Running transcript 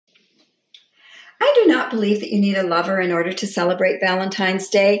not believe that you need a lover in order to celebrate Valentine's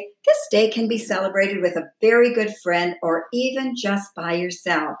Day. This day can be celebrated with a very good friend or even just by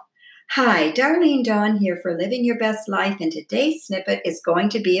yourself. Hi, Darlene Dawn here for Living Your Best Life, and today's snippet is going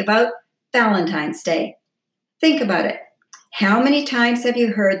to be about Valentine's Day. Think about it. How many times have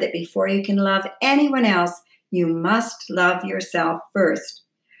you heard that before you can love anyone else, you must love yourself first?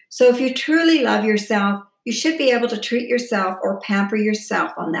 So if you truly love yourself, you should be able to treat yourself or pamper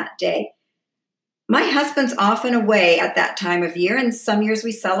yourself on that day. My husband's often away at that time of year, and some years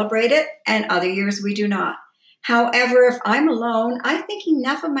we celebrate it, and other years we do not. However, if I'm alone, I think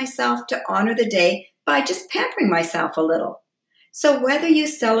enough of myself to honor the day by just pampering myself a little. So whether you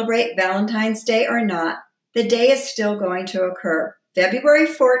celebrate Valentine's Day or not, the day is still going to occur. February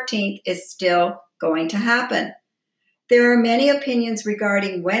 14th is still going to happen. There are many opinions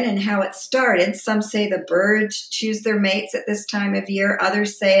regarding when and how it started. Some say the birds choose their mates at this time of year.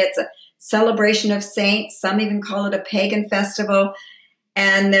 Others say it's a celebration of saints. Some even call it a pagan festival,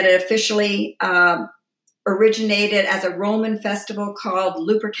 and that it officially originated as a Roman festival called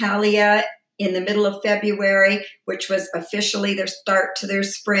Lupercalia in the middle of February, which was officially their start to their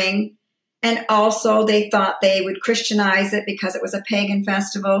spring. And also they thought they would Christianize it because it was a pagan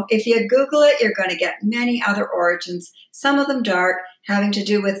festival. If you Google it, you're going to get many other origins, some of them dark, having to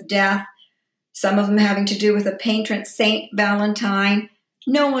do with death, some of them having to do with a patron Saint Valentine.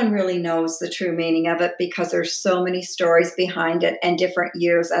 No one really knows the true meaning of it because there's so many stories behind it and different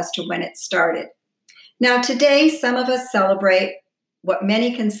years as to when it started. Now today, some of us celebrate what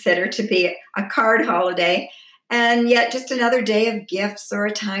many consider to be a card holiday, and yet just another day of gifts or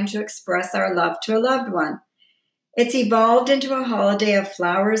a time to express our love to a loved one. It's evolved into a holiday of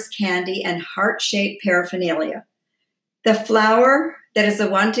flowers, candy, and heart-shaped paraphernalia. The flower that is the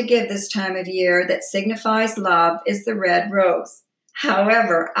one to give this time of year that signifies love is the red rose.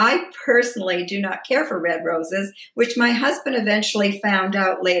 However, I personally do not care for red roses, which my husband eventually found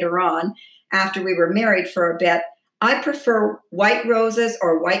out later on after we were married for a bit. I prefer white roses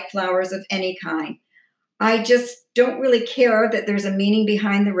or white flowers of any kind. I just don't really care that there's a meaning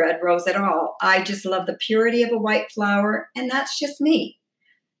behind the red rose at all. I just love the purity of a white flower, and that's just me.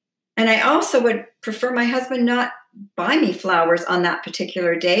 And I also would prefer my husband not buy me flowers on that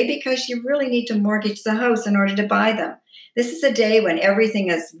particular day because you really need to mortgage the house in order to buy them. This is a day when everything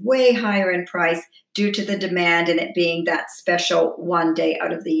is way higher in price due to the demand and it being that special one day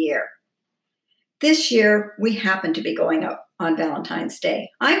out of the year. This year, we happen to be going out on Valentine's Day.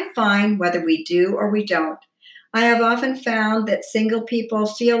 I'm fine whether we do or we don't. I have often found that single people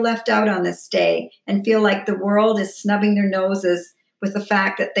feel left out on this day and feel like the world is snubbing their noses with the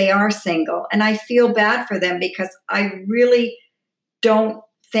fact that they are single. And I feel bad for them because I really don't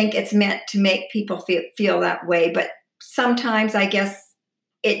think it's meant to make people feel that way. But sometimes I guess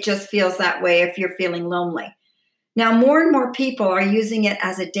it just feels that way if you're feeling lonely. Now, more and more people are using it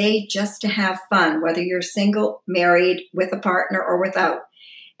as a day just to have fun, whether you're single, married, with a partner, or without.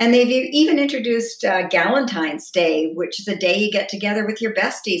 And they've even introduced Galentine's Day, which is a day you get together with your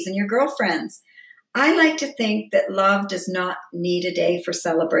besties and your girlfriends. I like to think that love does not need a day for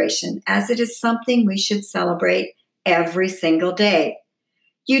celebration, as it is something we should celebrate every single day.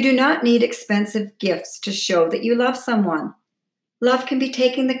 You do not need expensive gifts to show that you love someone. Love can be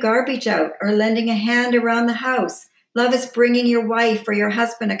taking the garbage out or lending a hand around the house. Love is bringing your wife or your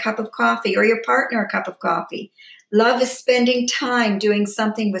husband a cup of coffee or your partner a cup of coffee. Love is spending time doing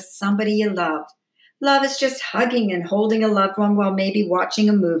something with somebody you love. Love is just hugging and holding a loved one while maybe watching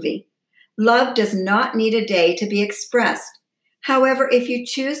a movie. Love does not need a day to be expressed. However, if you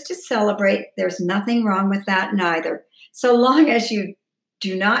choose to celebrate, there's nothing wrong with that neither, so long as you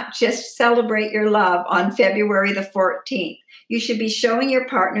do not just celebrate your love on February the 14th. You should be showing your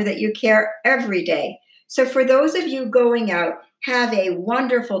partner that you care every day. So for those of you going out, have a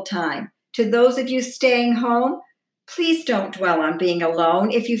wonderful time. To those of you staying home, please don't dwell on being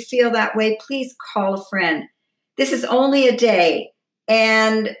alone. If you feel that way, please call a friend. This is only a day,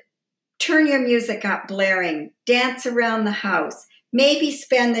 and turn your music up blaring, dance around the house, maybe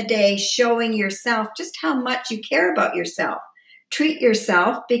spend the day showing yourself just how much you care about yourself. Treat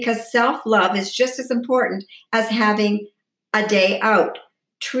yourself because self-love is just as important as having a day out.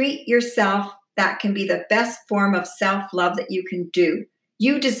 Treat yourself. That can be the best form of self-love that you can do.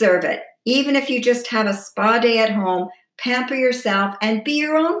 You deserve it. Even if you just have a spa day at home, pamper yourself and be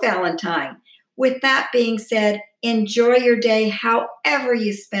your own Valentine. With that being said, enjoy your day however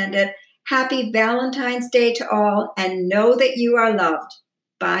you spend it. Happy Valentine's Day to all, and know that you are loved.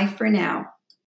 Bye for now.